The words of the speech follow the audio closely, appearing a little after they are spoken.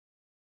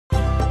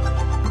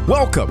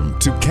Welcome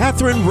to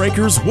Kathryn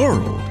Raakers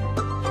World.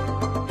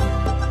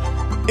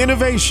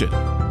 Innovation,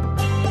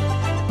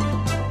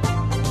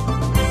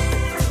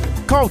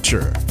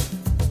 culture,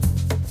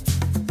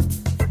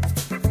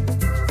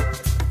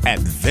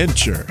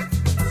 adventure,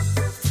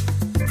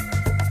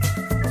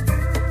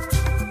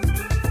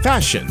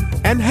 fashion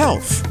and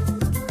health,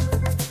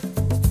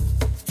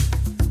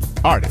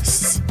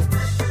 artists,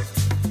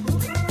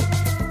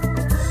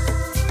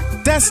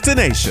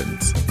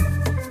 destinations,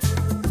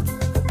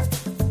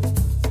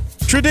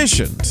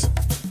 traditions.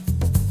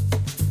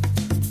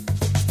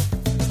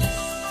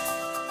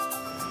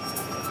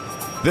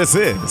 This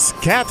is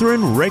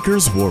Kathryn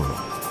Raakers World.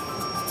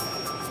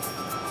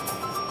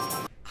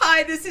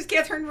 Hi, this is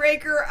Kathryn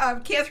Raaker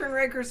of Kathryn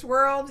Raakers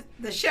World,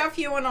 the chef,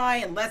 you and I,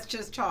 and let's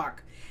just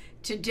talk.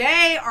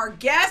 Today, our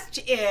guest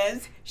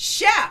is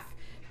Chef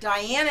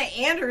Diana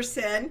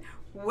Anderson.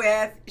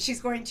 She's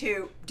going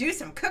to do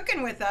some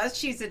cooking with us.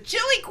 She's a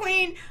chili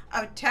queen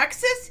of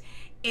Texas,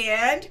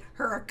 and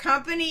her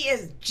company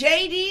is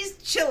JD's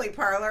Chili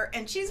Parlor,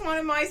 and she's one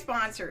of my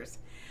sponsors.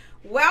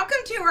 Welcome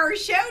to our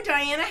show,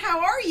 Diana. How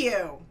are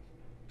you?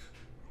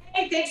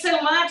 Hey, thanks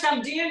so much.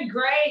 I'm doing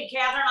great,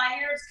 Kathryn. I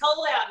hear it's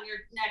cold out in your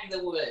neck of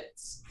the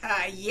woods.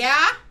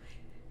 Yeah,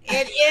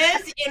 it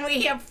is, and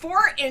we have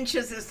 4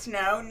 inches of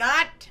snow,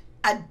 not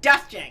a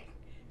dusting.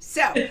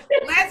 So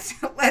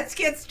let's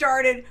get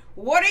started.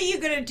 What are you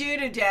going to do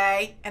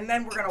today? And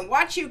then we're going to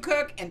watch you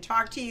cook and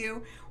talk to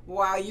you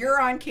while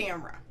you're on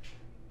camera.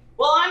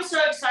 Well, I'm so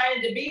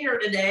excited to be here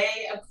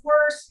today. Of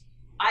course,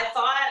 I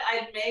thought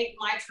I'd make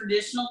my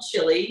traditional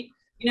chili.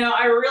 You know,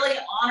 I really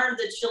honor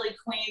the chili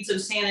queens of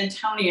San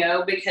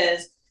Antonio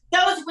because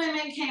those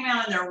women came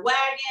out in their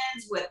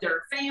wagons with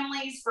their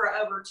families for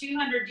over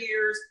 200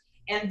 years,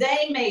 and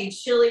they made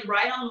chili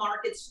right on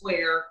Market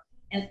Square,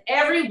 and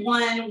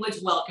everyone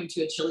was welcome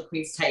to a chili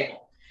queen's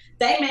table.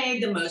 They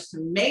made the most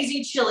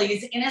amazing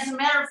chilies, and as a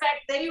matter of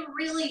fact, they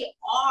really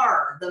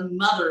are the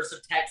mothers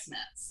of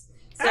Tex-Mex.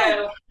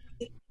 So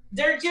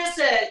they're just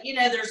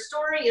their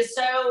story is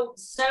so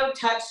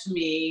touched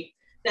me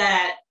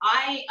that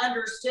I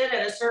understood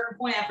at a certain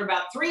point after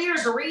about 3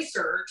 years of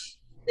research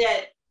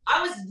that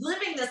I was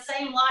living the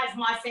same life.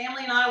 My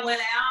family and I went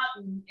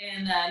out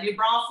in New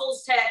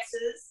Braunfels,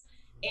 Texas,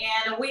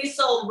 and we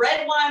sold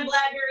red wine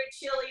blackberry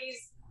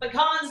chilies,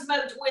 pecan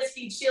smoked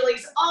whiskey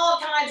chilies, all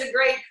kinds of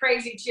great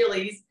crazy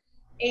chilies.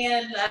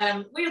 And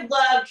we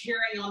love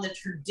carrying on the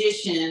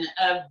tradition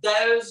of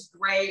those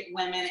great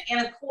women.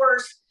 And of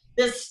course,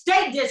 the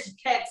state dish of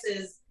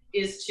Texas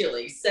is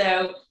chili.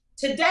 So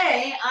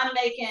today I'm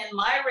making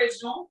my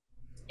original.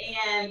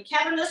 And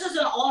Kathryn, this is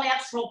an all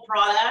natural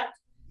product.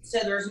 So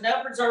there's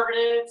no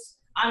preservatives.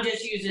 I'm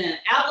just using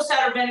apple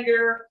cider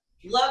vinegar,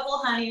 local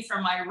honey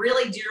from my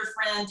really dear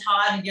friend,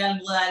 Todd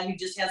Youngblood, who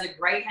just has a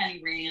great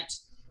honey ranch.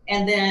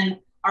 And then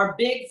our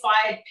big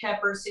 5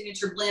 pepper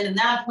signature blend. And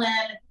that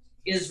blend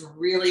is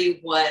really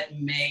what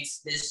makes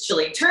this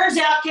chili. Turns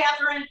out,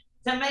 Kathryn,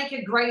 to make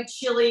a great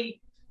chili,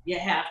 you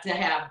have to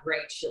have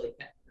great chili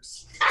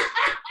peppers.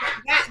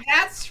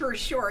 That's for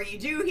sure. You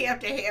do have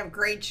to have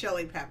great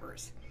chili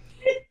peppers.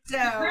 So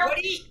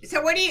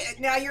what do you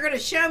now you're going to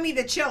show me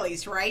the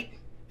chilies, right?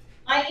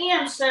 I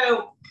am.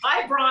 So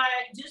I brought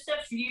just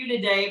a few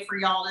today for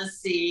y'all to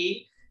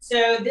see.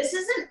 So this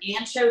is an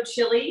ancho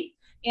chili,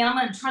 and I'm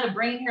going to try to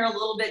bring it here a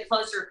little bit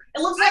closer.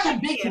 It looks like a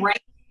big rain.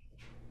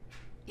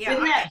 Yeah,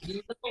 isn't that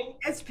beautiful?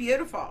 It's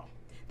beautiful.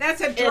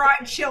 That's a dry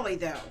chili,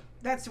 though.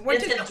 It's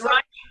a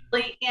dry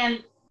chili,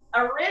 and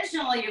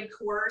originally, of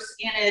course,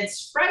 in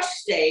its fresh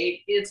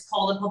state, it's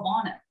called a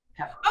poblano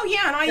pepper. Oh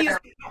yeah, and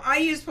I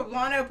use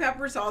poblano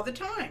peppers all the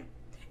time,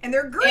 and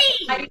they're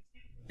green.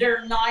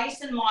 They're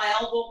nice and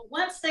mild. Well,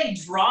 once they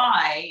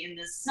dry in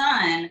the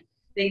sun,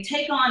 they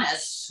take on a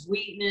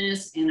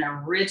sweetness and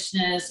a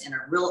richness and a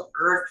real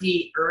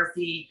earthy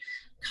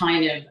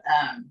kind of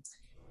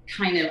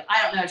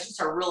I don't know, it's just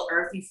a real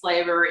earthy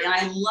flavor, and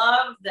I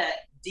love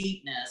that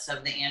deepness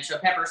of the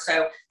ancho pepper.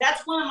 So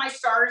that's one of my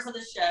starters of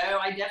the show.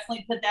 I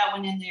definitely put that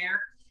one in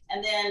there.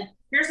 And then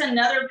here's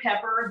another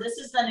pepper. This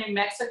is the New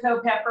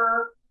Mexico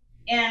pepper,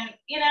 and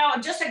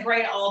just a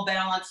great all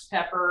balanced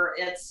pepper.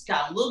 It's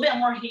got a little bit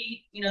more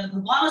heat. The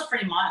poblano is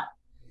pretty mild,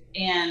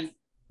 and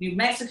New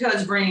Mexico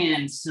is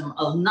bringing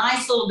a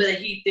nice little bit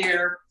of heat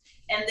there.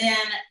 And then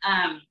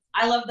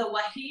I love the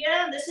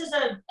guajillo. This is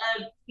a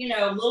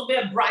little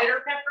bit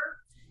brighter pepper.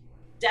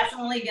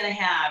 Definitely going to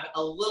have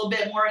a little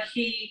bit more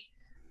heat.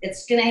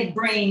 It's going to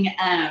bring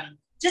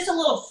just a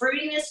little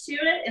fruitiness to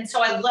it. And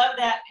so I love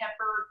that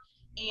pepper.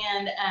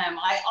 And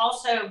I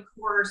also, of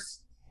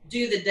course,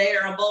 do the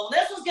Darable.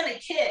 This was going to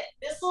kick.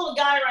 This little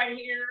guy right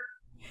here.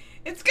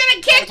 It's going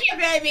to kick you,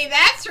 baby.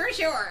 That's for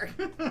sure.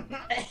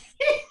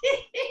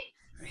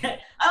 I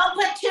don't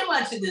put too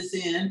much of this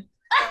in.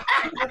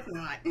 That's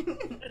not.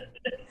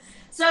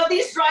 So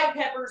these dried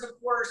peppers, of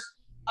course,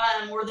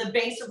 were the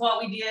base of what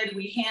we did.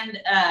 We hand,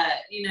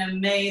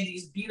 made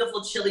these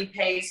beautiful chili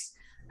pastes.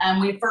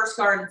 We first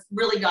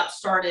really got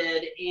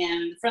started,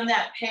 and from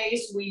that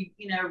paste, we,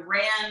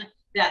 ran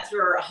that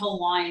through our whole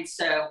line.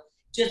 So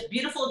just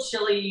beautiful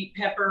chili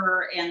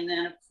pepper, and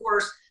then of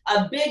course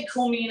a big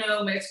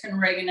comino, Mexican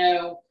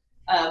oregano,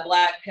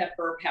 black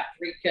pepper,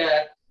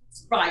 paprika,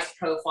 spice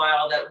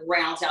profile that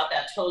rounds out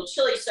that total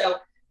chili. So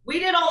we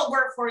did all the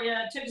work for you.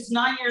 It took us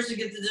 9 years to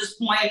get to this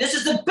point. This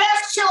is the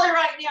best chili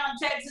right now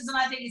in Texas, and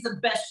I think it's the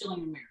best chili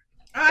in America.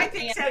 I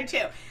think so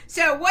too.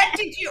 So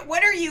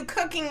what are you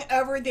cooking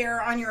over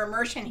there on your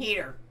immersion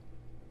heater?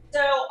 So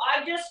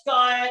I just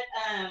got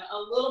a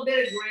little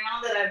bit of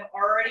ground that I've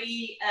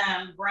already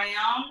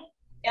browned,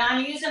 and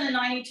I'm using a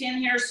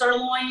 90-10 hair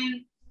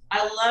sirloin.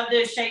 I love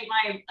to shake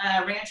my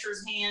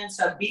rancher's hand.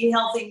 So Be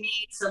Healthy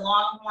Meats, a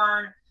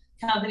Longhorn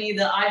company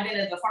that I've been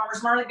at the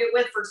farmer's market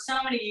with for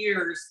so many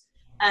years.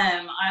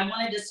 I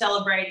wanted to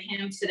celebrate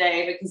him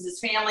today because his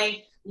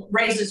family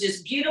raises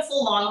just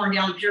beautiful Longhorn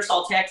down in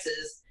Pearsall,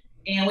 Texas.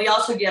 And we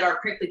also get our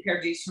prickly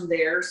pear juice from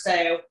there.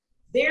 So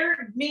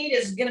their meat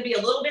is going to be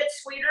a little bit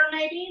sweeter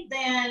maybe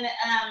than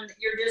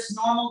your just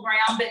normal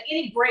ground, but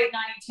any great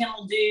 90-10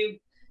 will do.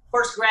 Of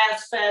course,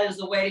 grass-fed is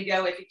the way to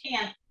go if you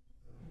can.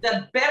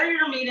 The better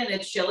your meat in a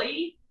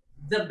chili,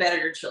 the better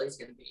your chili is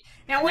going to be.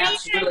 Now, what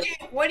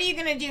are you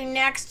going to do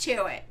next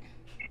to it?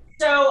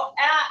 So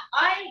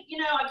I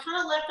kind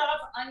of left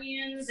off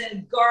onions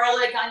and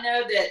garlic. I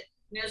know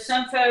that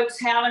some folks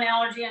have an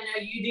allergy. I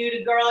know you do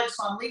to garlic,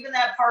 so I'm leaving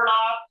that part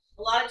off.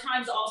 A lot of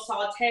times I'll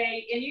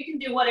saute, and you can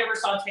do whatever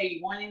saute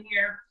you want in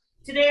here.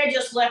 Today I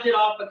just left it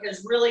off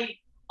because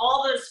really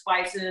all those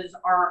spices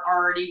are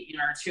already in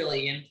our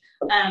chili. And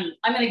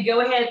I'm going to go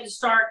ahead and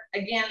start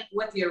again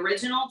with the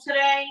original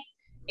today.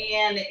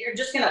 And you're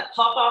just going to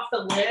pop off the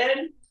lid.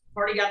 I've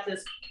already got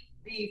this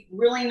beef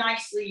really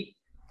nicely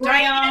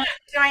browned.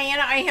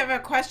 Diana, I have a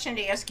question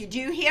to ask you. Do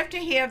you have to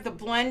have the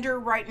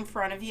blender right in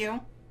front of you?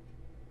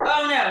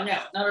 Oh, no,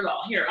 not at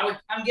all. Here,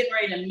 I'm getting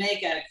ready to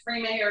make a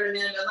crema here in a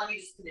minute, but let me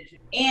just put it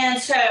in.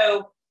 And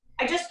so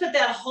I just put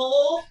that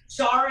whole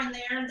jar in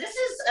there. This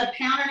is 1.5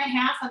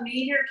 pounds of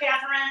meat here,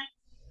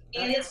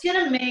 Kathryn, and it's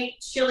going to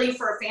make chili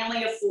for a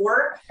family of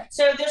 4.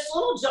 So this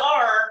little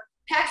jar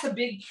packs a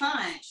big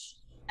punch.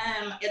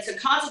 It's a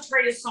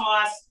concentrated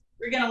sauce.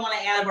 You're going to want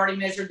to add, I've already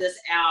measured this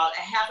out,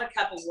 1/2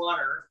 cup of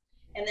water.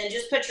 And then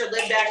just put your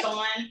lid back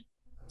on.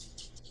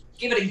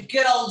 Give it a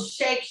good old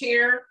shake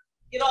here.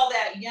 Get all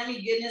that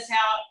yummy goodness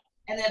out,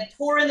 and then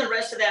pour in the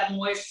rest of that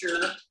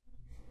moisture.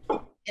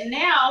 And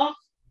now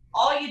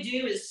all you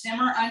do is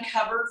simmer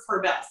uncovered for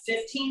about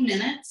 15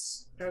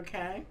 minutes.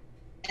 Okay.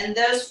 And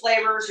those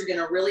flavors are going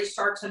to really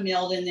start to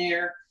meld in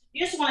there.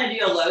 You just want to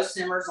do a low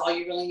simmer is all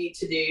you really need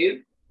to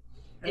do.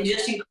 And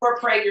just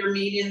incorporate your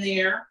meat in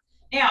there.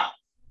 Now,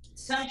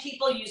 some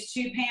people use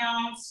 2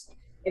 pounds.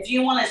 If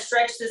you want to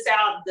stretch this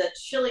out, the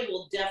chili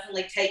will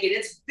definitely take it.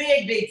 It's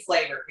big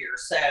flavor here.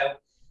 So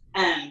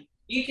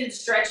you can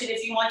stretch it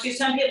if you want to.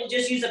 Some people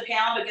just use 1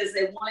 pound because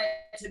they want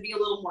it to be a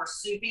little more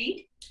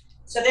soupy.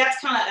 So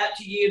that's kind of up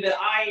to you, but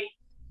I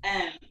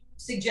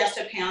suggest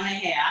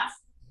 1.5 pounds.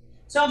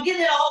 So I'm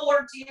getting it all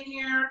worked in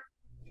here.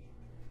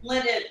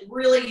 Let it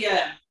really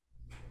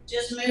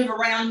just move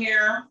around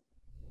here.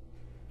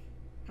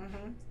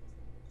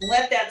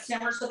 Let that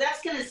simmer. So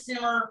that's going to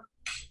simmer,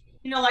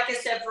 like I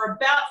said, for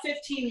about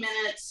 15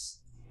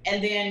 minutes,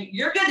 and then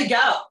you're good to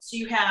go. So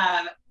you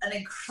have an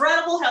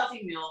incredible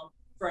healthy meal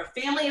for a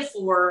family of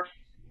 4,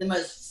 the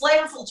most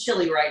flavorful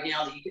chili right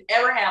now that you could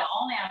ever have,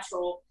 all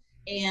natural,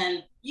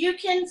 and you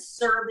can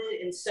serve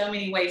it in so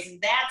many ways. And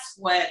that's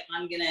what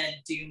I'm going to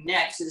do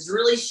next, is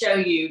really show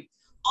you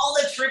all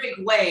the terrific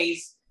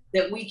ways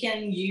that we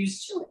can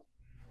use chili.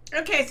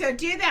 Okay, so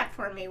do that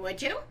for me,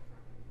 would you?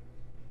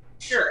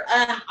 Sure.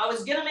 I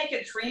was going to make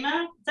a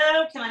crema,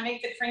 though. Can I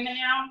make the crema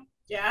now?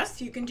 Yes,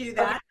 you can do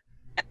that.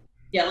 Okay.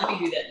 Yeah, let me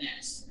do that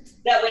next.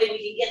 That way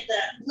we can get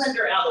the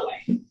blender out of the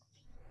way.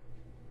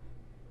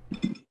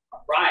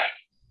 All right.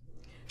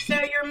 So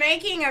you're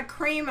making a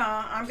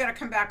crema. I'm going to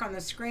come back on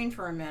the screen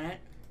for a minute.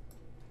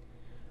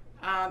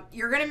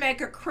 You're going to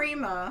make a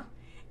crema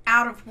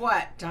out of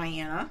what,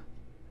 Diana?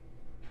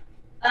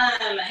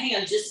 Hang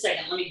on just a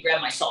second. Let me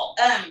grab my salt.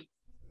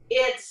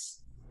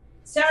 It's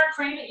sour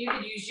cream. You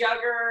could use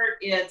yogurt.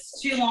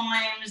 It's 2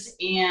 limes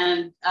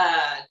and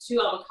 2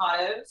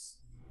 avocados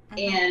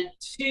and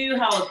 2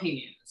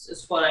 jalapenos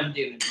is what I'm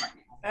doing right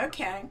now.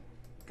 Okay.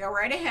 Go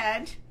right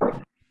ahead.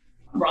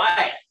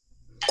 Right.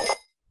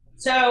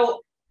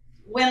 So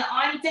when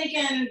I'm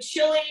thinking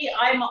chili,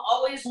 I'm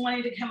always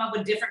wanting to come up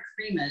with different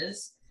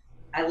cremas.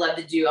 I love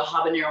to do a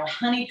habanero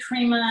honey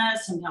crema.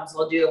 Sometimes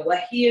I'll do a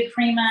guajillo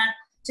crema.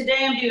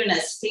 Today I'm doing a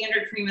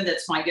standard crema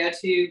that's my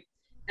go-to.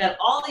 At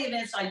all the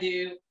events I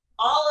do,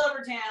 all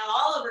over town,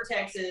 all over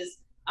Texas,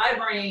 I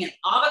bring an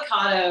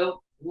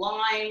avocado,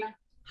 lime,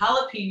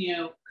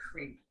 jalapeno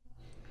crema.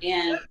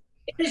 And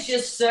it is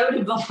just so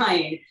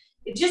divine.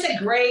 It's just a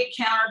great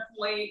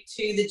counterpoint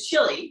to the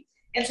chili.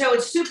 And so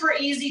it's super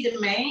easy to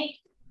make.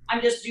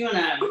 I'm just doing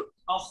a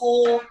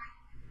whole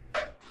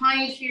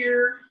pint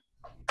here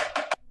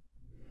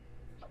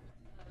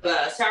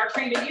of sour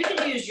cream, but you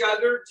can use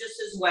yogurt just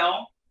as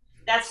well.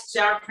 That's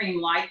sour cream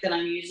light that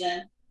I'm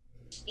using.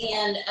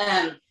 And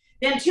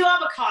then 2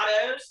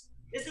 avocados.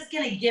 This is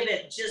going to give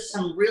it just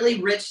some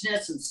really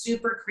richness and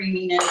super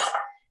creaminess.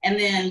 And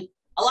then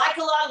I like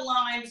a lot of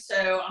lime,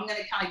 so I'm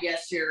going to kind of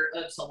guess here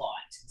it's a lot.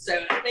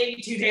 So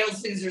maybe 2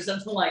 tablespoons or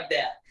something like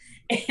that.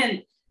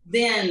 And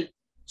then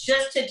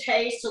just to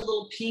taste a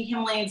little pink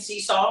Himalayan sea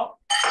salt.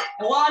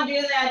 And while I'm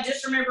doing that,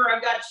 just remember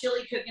I've got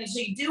chili cooking. So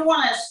you do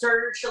want to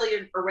stir your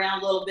chili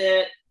around a little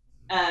bit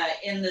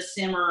in the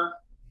simmer.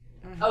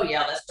 Oh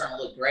yeah, that's starting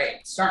to look great.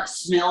 It's starting to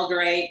smell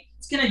great.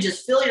 It's going to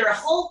just fill your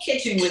whole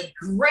kitchen with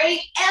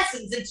great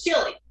essence of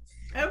chili.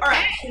 Okay. All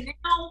right, so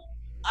now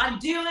I'm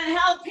doing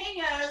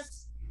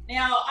jalapenos.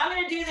 Now I'm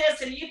going to do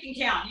this and you can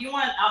count. You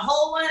want a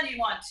whole one? You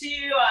want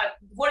 2?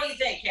 What do you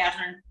think,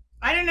 Kathryn?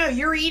 I don't know.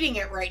 You're eating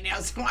it right now,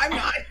 so I'm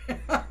not.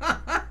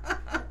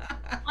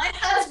 My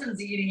husband's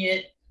eating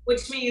it,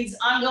 which means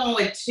I'm going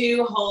with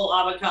 2 whole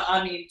avocado.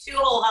 I mean, 2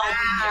 whole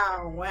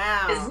jalapenos.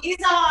 Wow. Because he's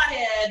a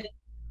hothead,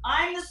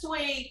 I'm the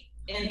sweet,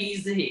 and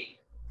he's the heat.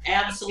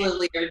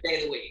 Absolutely every day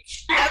of the week.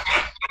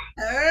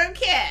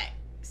 Okay.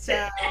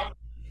 So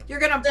you're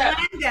going to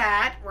blend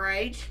that,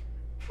 right?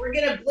 We're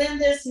going to blend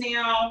this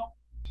now.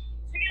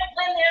 We're going to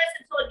blend this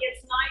until it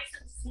gets nice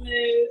and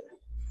smooth.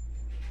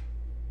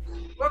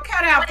 We'll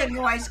cut out the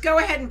noise. Go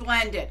ahead and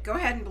blend it. Go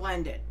ahead and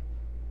blend it.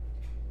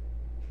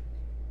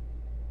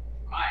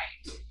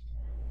 Right.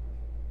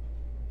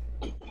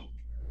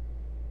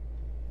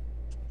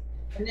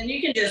 And then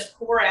you can just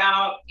pour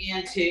out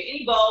into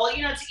any bowl.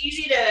 You know, it's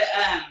easy to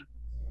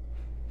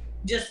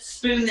just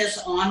spoon this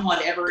on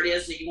whatever it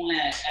is that you want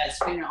to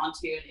spoon it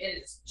onto. And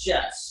it is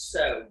just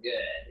so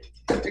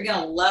good. You're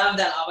going to love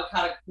that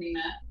avocado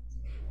crema.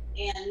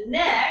 And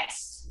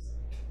next,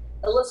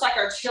 it looks like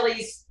our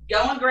chili's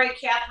going great,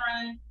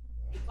 Kathryn.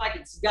 Looks like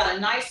it's got a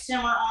nice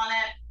simmer on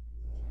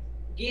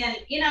it. Again,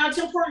 you know, it's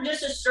important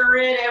just to stir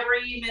it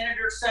every minute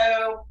or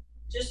so,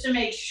 just to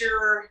make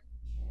sure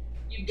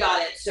you've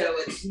got it so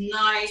it's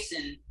nice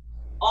and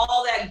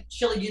all that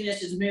chili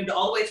goodness is moved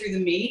all the way through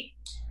the meat.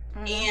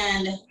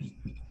 And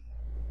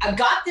I've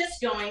got this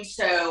going.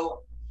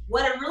 So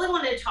what I really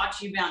wanted to talk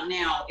to you about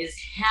now is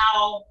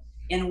how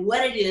and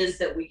what it is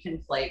that we can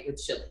plate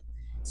with chili.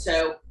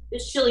 So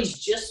this chili's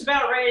just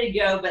about ready to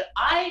go, but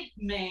I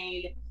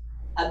made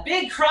a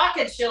big crock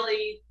of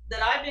chili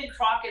that I've been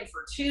crocking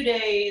for 2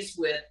 days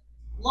with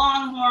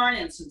longhorn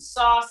and some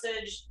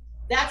sausage.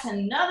 That's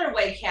another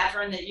way,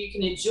 Kathryn, that you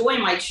can enjoy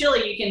my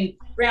chili. You can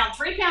brown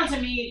 3 pounds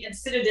of meat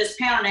instead of this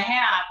 1.5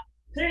 pounds,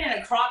 put it in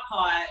a crock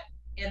pot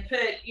and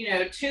put, you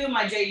know, 2 of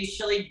my JD's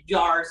chili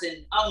jars,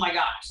 and oh my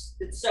gosh,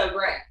 it's so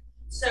great.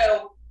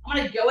 So I'm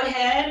gonna go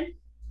ahead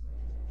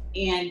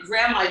and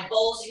grab my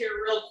bowls here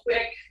real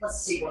quick.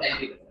 Let's see what I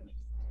do with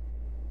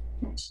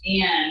them.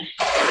 And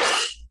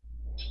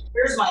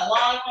here's my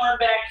longhorn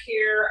back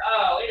here.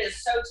 Oh, it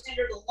is so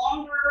tender. The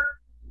longer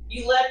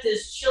you let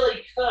this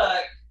chili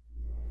cook,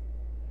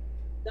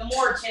 the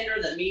more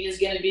tender the meat is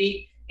going to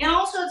be. And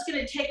also it's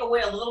going to take away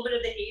a little bit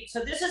of the heat.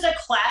 So this is a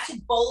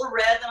classic bowl of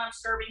red that I'm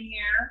serving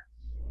here.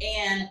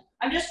 And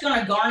I'm just going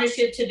to garnish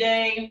it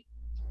today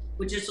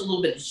with just a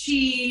little bit of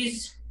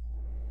cheese.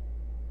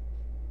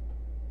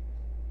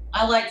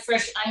 I like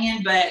fresh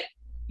onion, but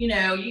you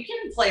know, you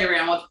can play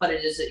around with what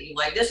it is that you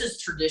like. This is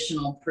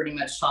traditional pretty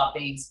much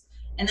toppings.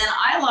 And then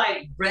I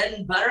like bread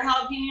and butter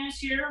jalapenos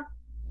here.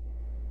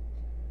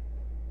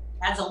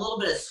 Adds a little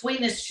bit of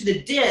sweetness to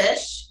the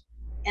dish.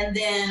 And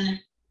then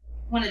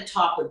I'm going to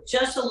top with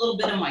just a little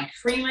bit of my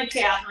crema,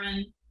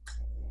 Kathryn,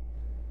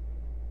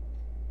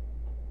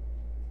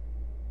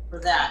 for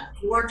that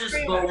gorgeous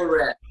bowl of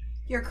red.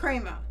 Your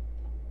crema,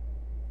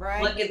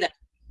 right? Look at that.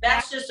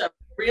 That's just a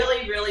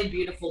really, really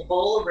beautiful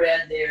bowl of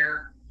red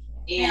there.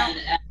 And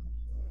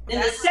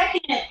then the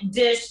second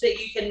dish that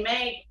you can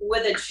make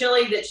with a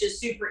chili that's just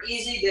super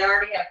easy, that I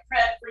already have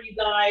prepped for you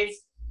guys,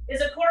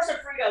 is of course a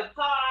Frito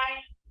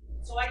pie.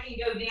 So I can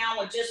go down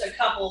with just a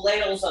couple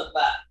ladles of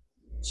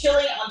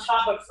chili on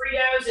top of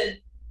Fritos. And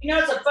you know,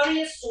 it's a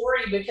funniest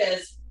story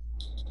because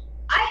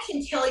I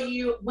can tell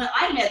you, when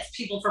I met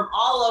people from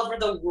all over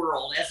the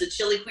world as the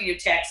chili queen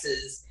of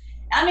Texas,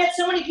 I met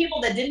so many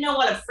people that didn't know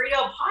what a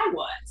Frito pie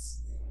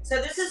was. So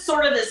this is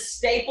sort of the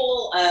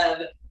staple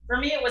of, for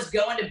me, it was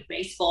going to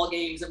baseball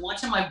games and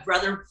watching my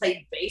brother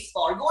play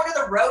baseball or going to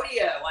the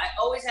rodeo. I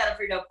always had a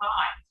Frito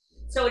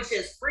pie. So it's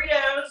just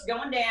Fritos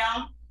going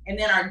down, and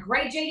then our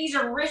great JD's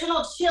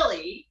original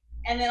chili.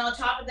 And then on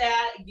top of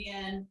that,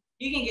 again,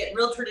 you can get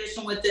real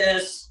traditional with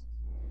this.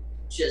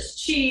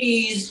 Just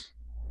cheese,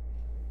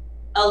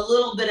 a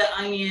little bit of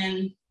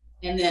onion,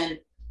 and then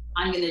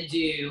I'm going to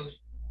do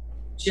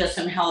just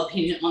some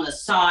jalapeno on the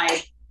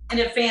side. And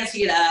to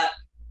fancy it up,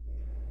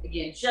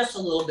 again, just a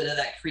little bit of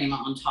that crema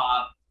on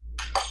top.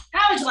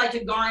 I always like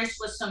to garnish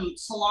with some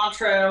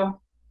cilantro.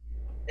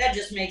 That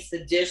just makes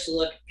the dish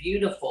look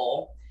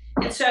beautiful.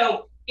 And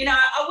so, you know,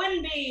 I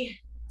wouldn't be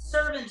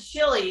serving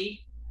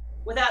chili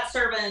without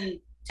serving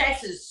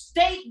Texas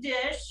state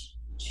dish,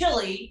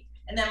 chili,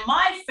 and then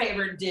my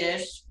favorite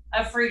dish,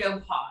 a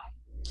Frito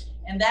pie.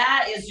 And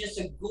that is just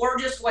a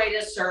gorgeous way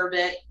to serve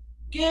it.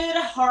 Good,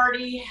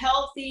 hearty,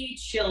 healthy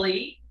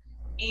chili.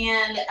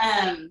 And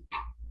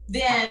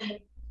then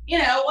you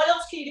know, what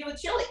else can you do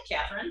with chili,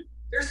 Kathryn?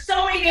 There's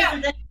so many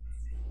different things.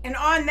 And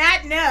on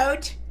that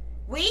note,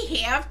 we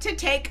have to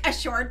take a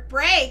short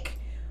break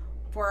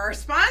for our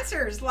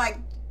sponsors, like,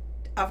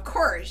 of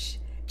course,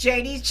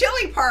 JD's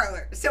Chili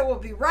Parlor. So we'll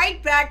be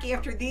right back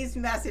after these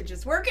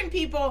messages. Where can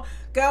people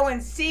go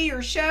and see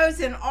your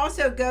shows and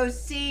also go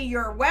see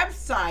your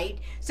website?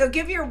 So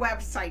give your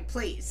website,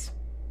 please.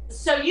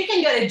 So you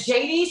can go to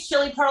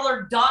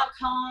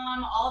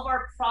jdschiliparlor.com. All of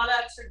our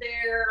products are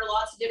there,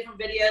 lots of different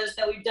videos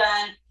that we've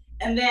done.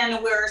 And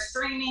then we're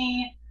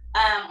streaming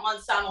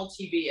on Simul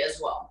TV as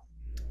well.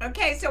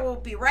 Okay, so we'll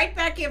be right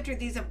back after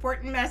these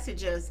important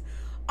messages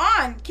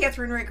on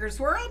Kathryn Raakers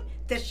World,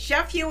 the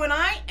Chef You and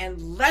I,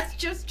 and Let's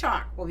Just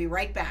Talk. We'll be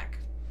right back.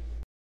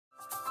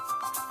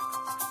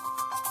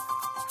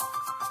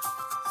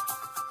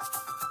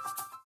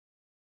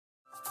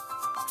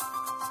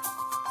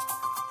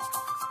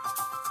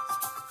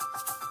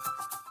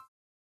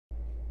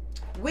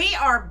 We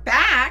are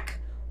back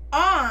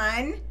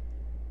on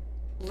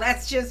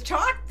Let's Just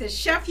Talk, the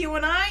Chef You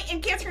and I,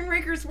 and Kathryn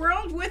Raakers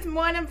World, with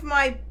one of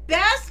my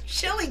best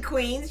chili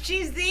queens.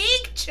 She's the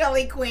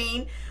chili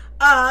queen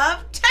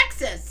of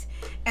Texas,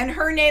 and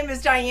her name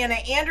is Diana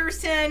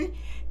Anderson,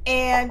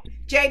 and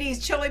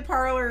JD's Chili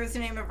Parlor is the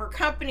name of her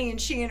company, and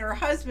she and her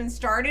husband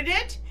started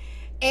it,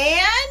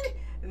 and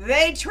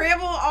they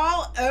travel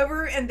all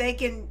over, and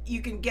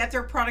you can get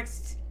their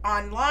products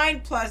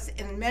online, plus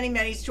in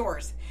many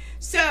stores.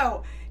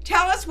 So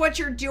tell us what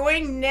you're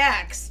doing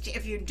next,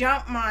 if you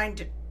don't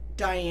mind,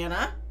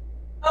 Diana.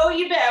 Oh,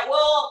 you bet.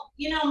 Well,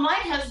 you know, my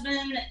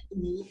husband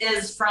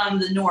is from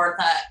the North.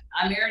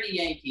 I married a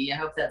Yankee. I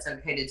hope that's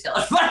okay to tell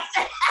everybody.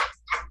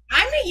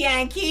 I'm a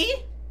Yankee.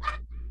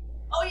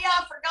 Oh, yeah,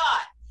 I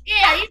forgot.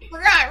 Yeah, you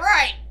forgot,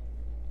 right.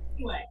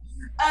 Anyway,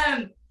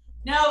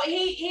 no,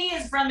 he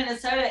is from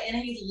Minnesota, and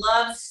he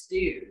loves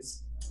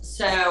stews.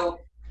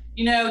 So,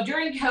 you know,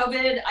 during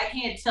COVID, I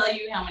can't tell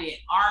you how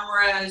many arm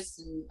roasts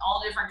and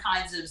all different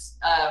kinds of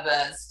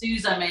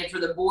stews I made for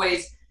the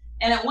boys.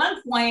 And at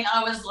one point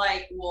I was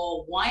like,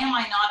 well, why am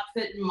I not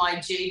putting my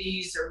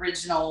JD's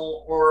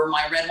original or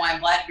my red wine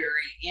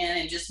blackberry in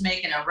and just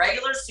making a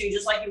regular stew,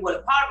 just like you would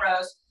a pot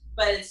roast,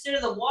 but instead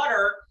of the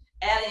water,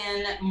 add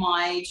in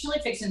my chili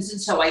fixings.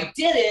 And so I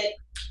did it,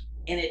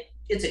 and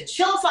it's a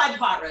chilified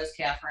pot roast,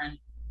 Kathryn.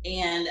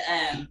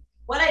 And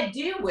what I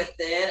do with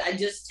it, I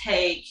just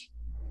take,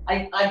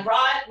 I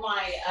brought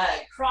my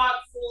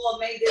crock full. I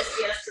made this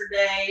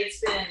yesterday. It's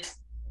been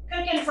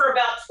cooking for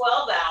about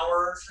 12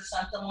 hours or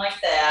something like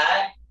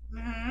that.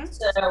 Mm-hmm.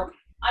 So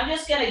I'm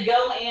just going to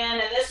go in,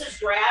 and this is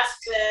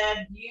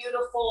grass-fed,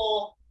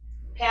 beautiful,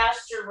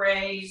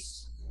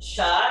 pasture-raised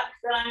chuck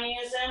that I'm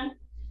using,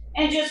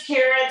 and just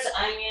carrots,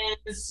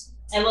 onions,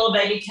 and little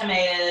baby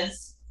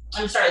tomatoes.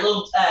 I'm sorry,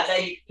 little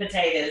baby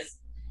potatoes.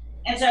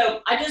 And so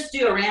I just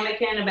do a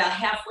ramekin about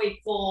halfway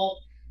full.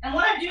 And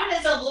what I'm doing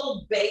is a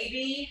little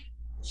baby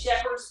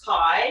shepherd's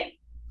pie.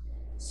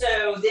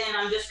 So then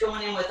I'm just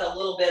going in with a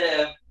little bit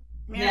of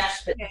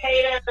mashed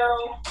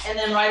potato, and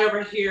then right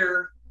over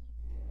here,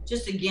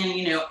 just again,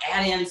 you know,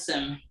 add in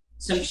some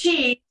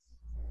cheese,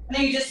 and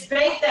then you just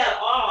bake that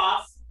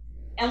off.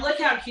 And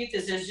look how cute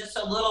this is, just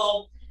a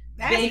little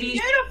baby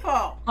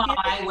beautiful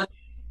pie with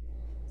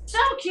so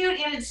cute,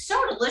 and it's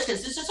so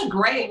delicious. It's just a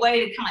great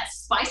way to kind of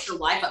spice your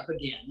life up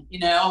again. You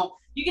know,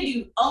 you can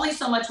do only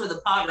so much with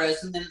a pot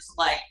roast, and then it's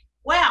like,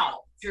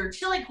 wow, if you're a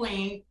chili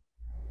queen,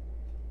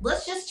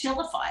 let's just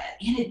chilify it.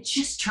 And it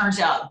just turns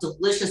out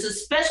delicious.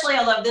 Especially,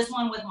 I love this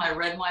one with my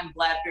red wine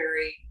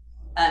blackberry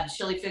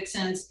chili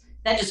fixins.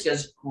 That just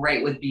goes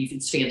great with beef.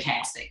 It's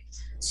fantastic.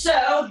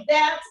 So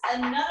that's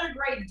another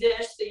great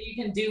dish that you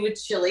can do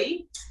with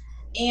chili.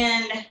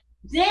 And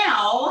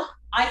now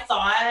I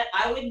thought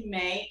I would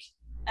make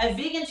a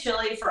vegan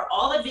chili for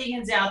all the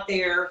vegans out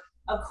there.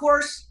 Of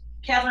course,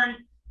 Kathryn,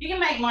 you can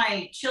make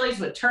my chilies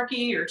with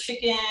turkey or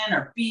chicken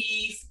or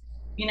beef.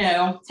 You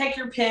know, take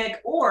your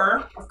pick,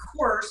 or of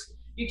course,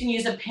 you can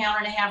use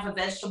 1.5 pounds of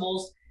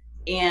vegetables.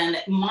 And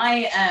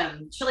my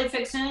chili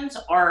fixins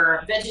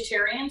are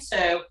vegetarian,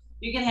 so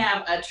you can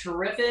have a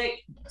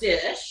terrific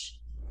dish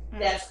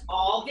that's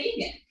all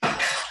vegan.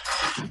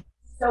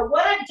 So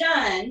what I've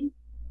done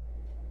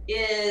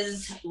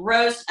is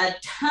roast a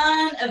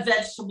ton of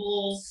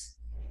vegetables,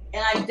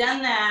 and I've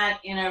done that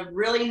in a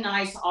really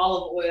nice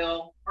olive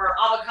oil or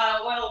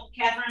avocado oil,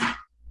 Kathryn.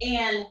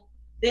 And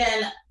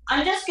then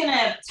I'm just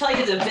gonna tell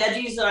you the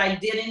veggies that I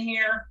did in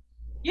here.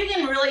 You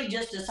can really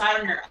just decide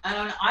on your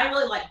own. I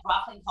really like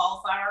broccoli and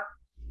cauliflower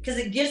because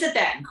it gives it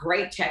that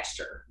great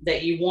texture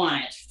that you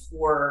want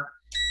for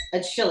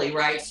a chili,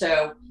 right?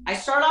 So I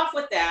start off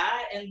with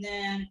that, and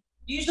then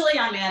usually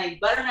I'm adding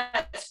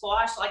butternut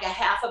squash, like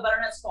 1/2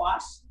 butternut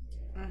squash.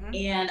 Mm-hmm.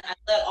 And I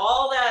let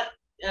all that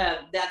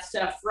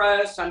stuff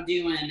roast. I'm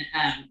doing,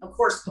 of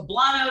course,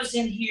 poblanos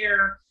in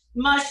here,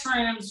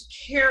 mushrooms,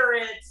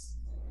 carrots.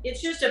 It's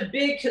just a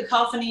big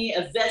cacophony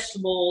of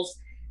vegetables.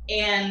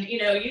 And, you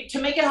know, to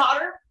make it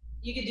hotter,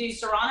 you could do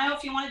serrano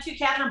if you wanted to.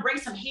 Kathryn, bring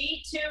some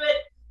heat to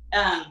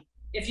it.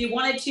 If you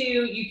wanted to,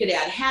 you could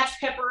add hatch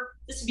pepper.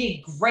 This would be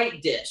a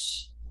great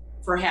dish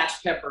for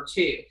hatch pepper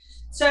too.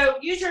 So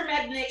use your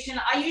imagination.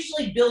 I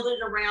usually build it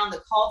around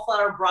the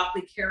cauliflower,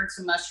 broccoli, carrots,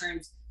 and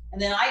mushrooms.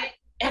 And then I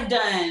have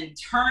done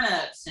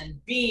turnips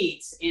and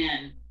beets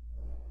and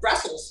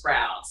Brussels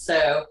sprouts.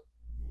 So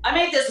I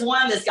made this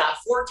one that's got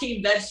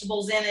 14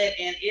 vegetables in it,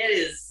 and it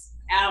is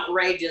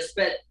outrageous.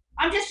 But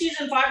I'm just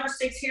using 5 or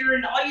 6 here,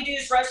 and all you do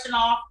is roast it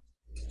off.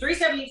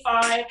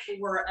 375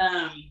 for,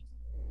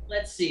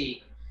 let's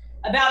see,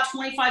 about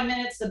 25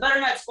 minutes. The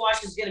butternut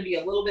squash is going to be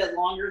a little bit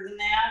longer than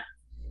that.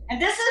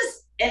 And this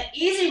is an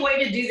easy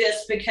way to do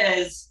this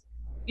because,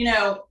 you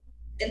know,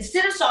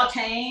 instead of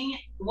sauteing,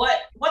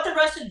 what the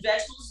roasted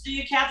vegetables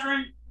do,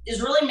 Kathryn,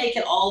 is really make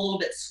it all a little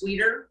bit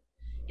sweeter.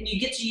 And you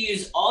get to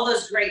use all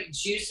those great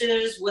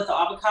juices with the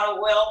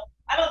avocado oil.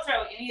 I don't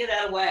throw any of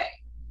that away.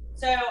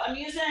 So I'm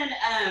using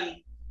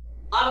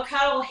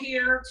avocado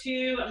here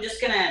too. I'm just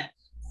going to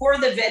pour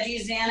the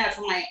veggies in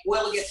after my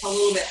oil gets a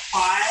little bit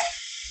hot.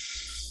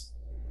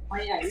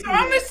 Oh, yeah, it's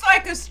almost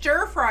like a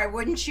stir fry,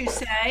 wouldn't you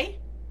say?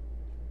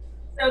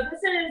 So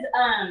this is,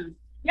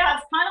 yeah,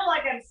 it's kind of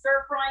like I'm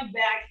stir frying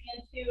back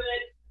into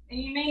it. And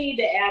you may need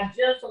to add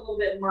just a little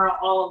bit more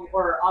olive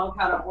or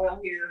avocado oil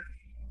here,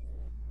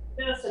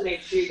 just to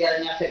make sure you got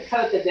enough to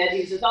coat the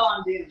veggies is all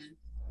I'm doing.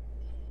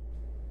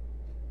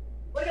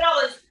 Look at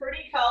all those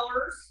pretty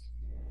colors.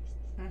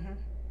 Mm-hmm.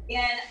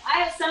 And I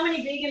have so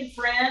many vegan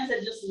friends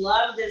that just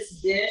love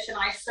this dish, and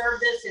I serve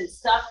this in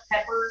stuffed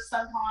peppers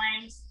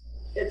sometimes.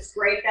 It's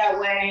great that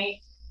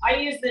way. I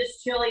use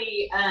this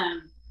chili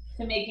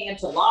to make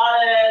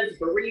enchiladas,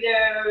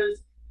 burritos.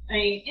 I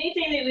mean,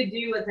 anything that we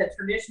do with a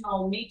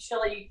traditional meat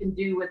chili, you can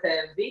do with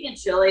a vegan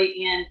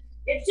chili, and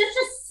it's just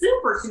a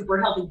super, super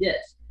healthy dish.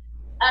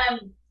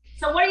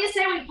 So what do you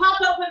say we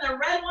pop open the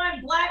red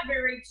wine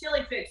blackberry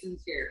chili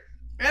fixings here?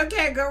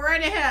 Okay, go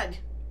right ahead.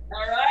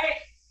 All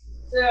right.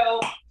 So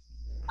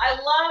I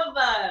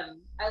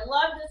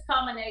love this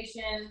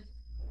combination.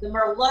 The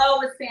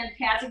Merlot is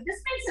fantastic.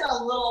 This makes it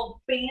a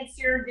little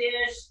fancier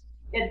dish.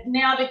 It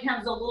now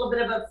becomes a little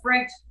bit of a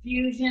French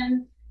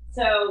fusion.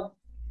 So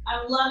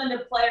I'm loving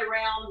to play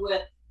around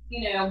with,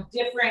 you know,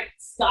 different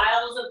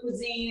styles of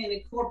cuisine and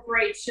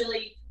incorporate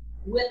chili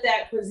with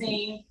that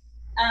cuisine.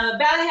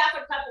 About a half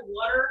a cup of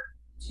water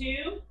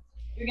too.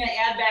 You're going to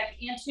add back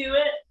into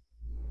it.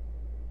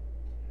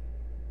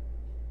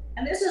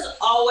 And this is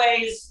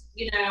always,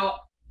 you know,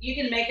 you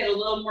can make it a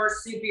little more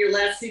soupy or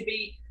less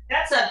soupy.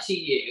 That's up to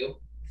you.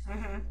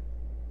 Mm-hmm.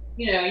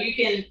 You know, you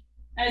can,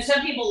 and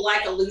some people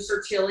like a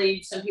looser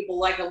chili. Some people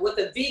like it with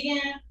a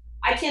vegan.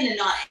 I tend to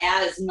not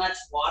add as much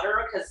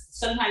water because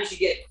sometimes you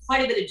get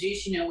quite a bit of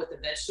juice, you know, with the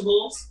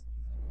vegetables.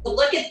 But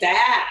look at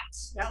that.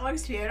 That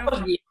looks beautiful.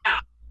 Oh, yeah.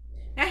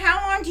 Now,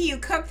 how long do you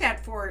cook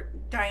that for,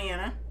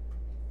 Diana?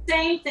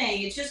 Same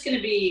thing. It's just going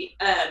to be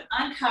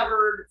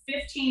uncovered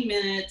 15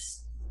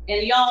 minutes.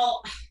 And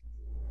y'all,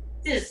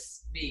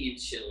 this vegan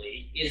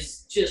chili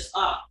is just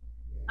up.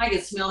 I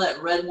can smell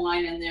that red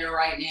wine in there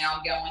right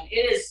now going.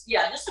 It is,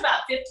 yeah, just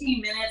about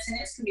 15 minutes and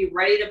it's going to be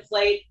ready to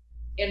plate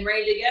and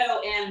ready to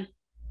go. And,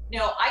 you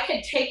know, I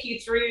could take you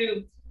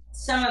through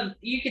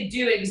you could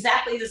do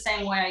exactly the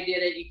same way I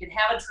did it. You could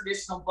have a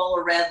traditional bowl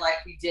of red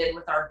like we did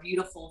with our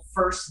beautiful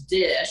first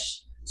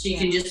dish. So you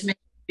can just make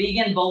a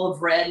vegan bowl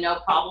of red, no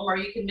problem. Or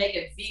you can make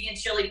a vegan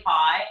chili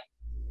pie.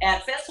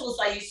 At festivals,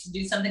 I used to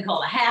do something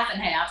called a half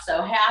and half.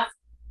 So half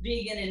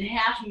vegan and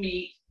half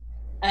meat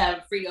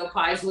Frito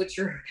pies, which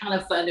are kind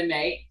of fun to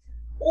make.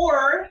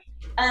 Or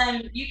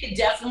you could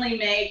definitely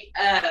make,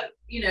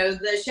 you know,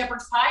 the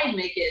shepherd's pie and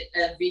make it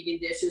a vegan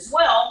dish as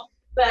well.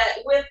 But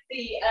with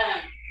the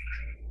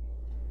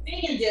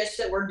vegan dish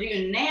that we're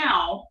doing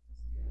now,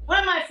 one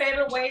of my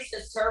favorite ways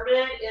to serve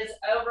it is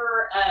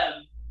over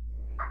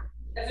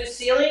a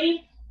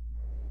fusilli.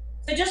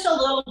 So just a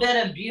little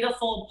bit of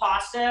beautiful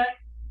pasta.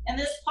 And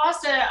this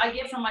pasta I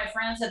get from my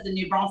friends at the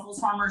New Braunfels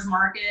Farmers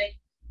Market.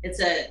 It's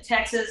a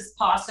Texas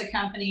pasta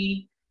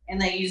company, and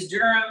they use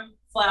durum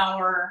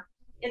flour.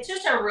 It's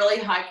just a really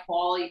high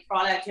quality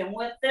product. And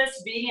with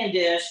this vegan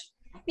dish,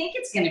 I think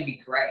it's going to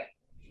be great.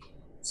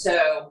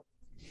 So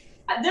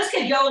this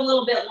could go a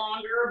little bit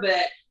longer,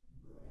 but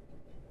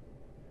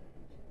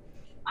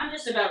I'm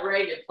just about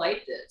ready to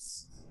plate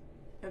this.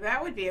 Well,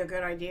 that would be a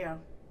good idea.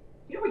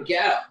 Here we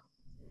go.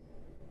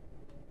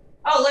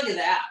 Oh, look at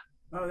that.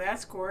 Oh,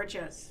 that's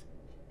gorgeous.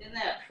 Isn't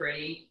that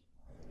pretty?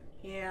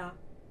 Yeah.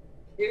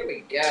 Here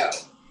we go.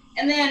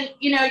 And then,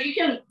 you know, you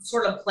can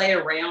sort of play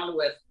around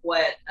with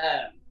what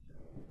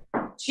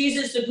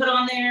cheeses to put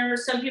on there.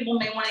 Some people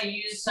may want to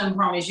use some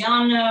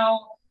Parmigiano.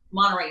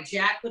 Monterey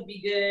Jack would be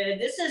good.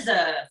 This is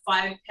a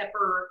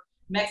 5-pepper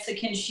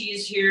Mexican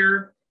cheese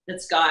here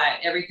that's got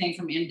everything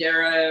from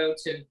Endero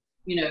to,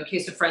 you know,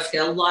 queso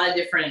fresco, a lot of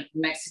different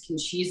Mexican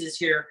cheeses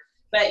here.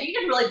 But you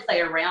can really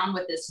play around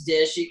with this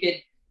dish. You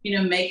could, you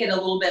know, make it a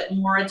little bit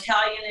more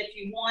Italian if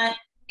you want.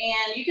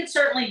 And you could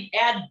certainly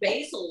add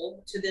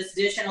basil to this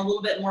dish and a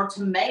little bit more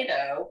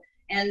tomato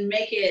and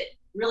make it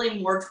really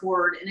more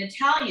toward an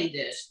Italian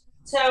dish.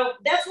 So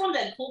that's one of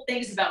the cool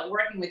things about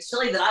working with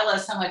chili that I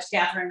love so much,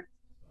 Kathryn.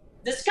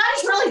 The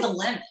sky's really the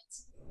limit.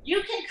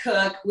 you can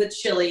cook with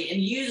chili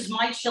and use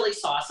my chili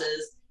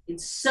sauces in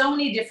so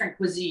many different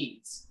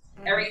cuisines.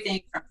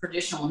 Everything from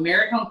traditional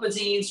American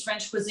cuisines,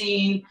 French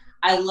cuisine.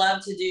 I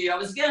love to do. I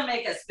was gonna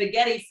make a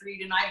spaghetti for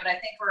you tonight, but I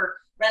think we're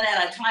running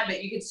out of time.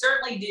 But you could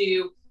certainly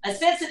do a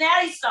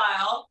Cincinnati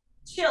style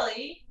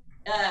chili,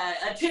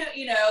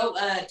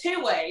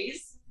 two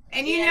ways.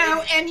 And you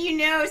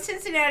know,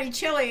 Cincinnati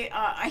chili,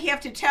 I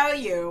have to tell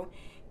you,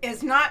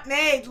 is not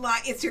made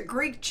like it's a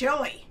Greek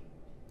chili.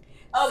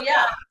 Oh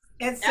yeah,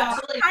 it's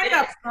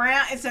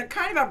a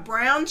kind of a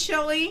brown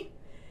chili,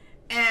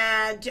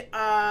 and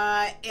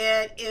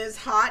it is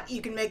hot.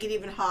 You can make it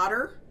even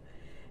hotter.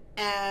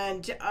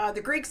 And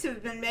the Greeks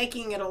have been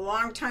making it a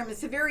long time.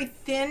 It's a very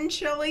thin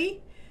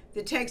chili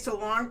that takes a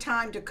long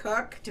time to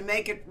cook to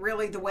make it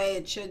really the way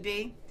it should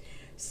be.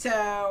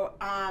 So,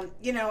 and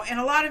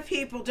a lot of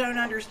people don't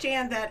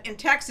understand that in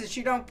Texas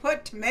you don't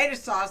put tomato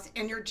sauce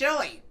in your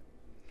chili.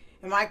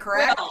 Am I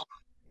correct? Well,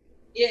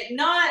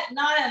 not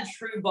a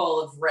true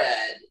bowl of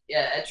red.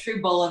 Yeah, a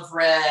true bowl of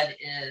red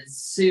is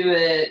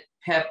suet,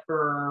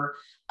 pepper,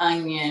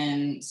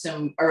 onion.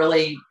 Some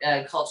early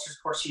cultures,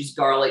 of course, use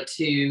garlic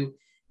too,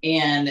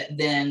 and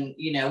then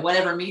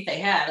whatever meat they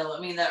had. I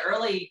mean, the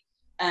early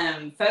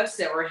folks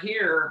that were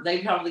here, they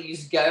probably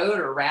used goat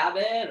or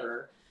rabbit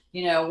or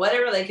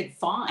whatever they could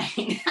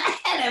find.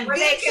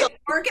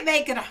 Or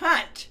they could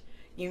hunt.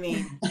 You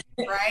mean,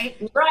 right?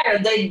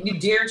 Right.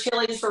 Deer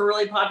chilies were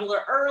really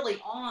popular early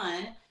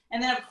on.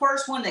 And then, of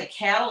course, when the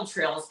cattle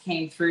trails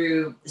came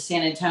through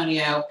San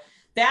Antonio,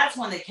 that's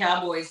when the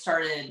cowboys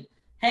started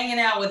hanging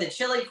out with the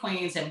chili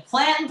queens and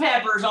planting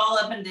peppers all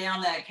up and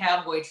down that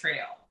cowboy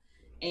trail.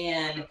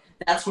 And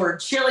that's where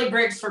chili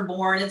bricks were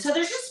born. And so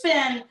there's just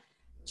been,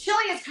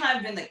 chili has kind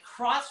of been the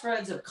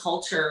crossroads of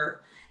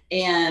culture.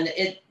 And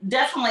it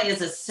definitely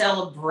is a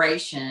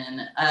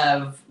celebration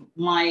of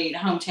my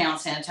hometown,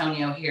 San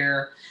Antonio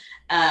here.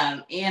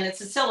 And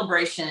it's a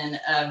celebration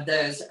of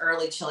those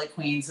early chili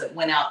queens that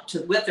went out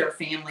with their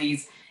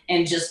families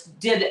and just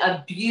did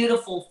a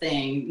beautiful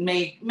thing,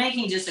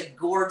 making just a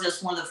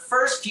gorgeous, one of the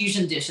first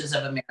fusion dishes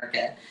of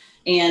America.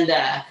 And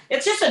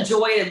it's just a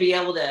joy to be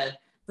able to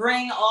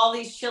bring all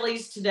these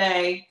chilies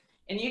today.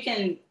 And you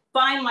can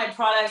find my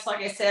products,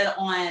 like I said,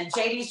 on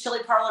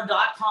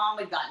jdschiliparlor.com.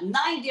 We've got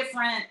 9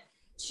 different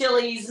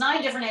chilies,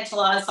 9 different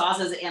enchilada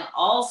sauces, and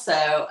also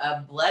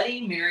a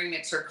Bloody Mary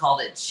mixer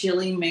called it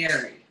Chili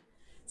Mary.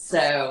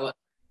 So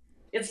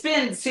it's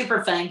been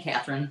super fun,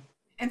 Kathryn.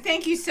 And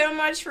thank you so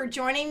much for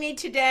joining me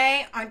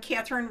today on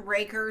Kathryn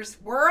Raakers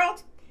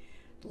World,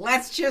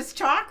 Let's Just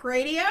Talk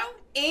Radio,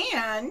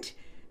 and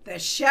the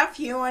Chef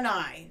You and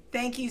I.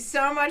 Thank you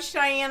so much,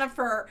 Diana,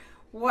 for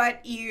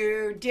what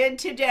you did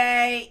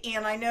today.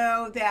 And I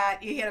know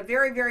that you had a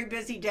very, very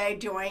busy day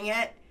doing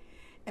it.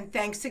 And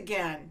thanks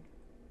again.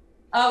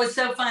 Oh, it's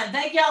so fun.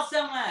 Thank y'all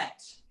so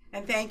much.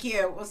 And thank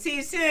you. We'll see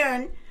you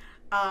soon.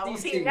 We'll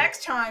see you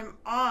next time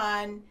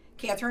on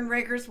Kathryn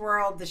Raakers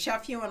World, the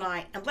Chef You and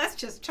I. And let's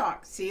just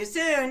talk. See you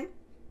soon.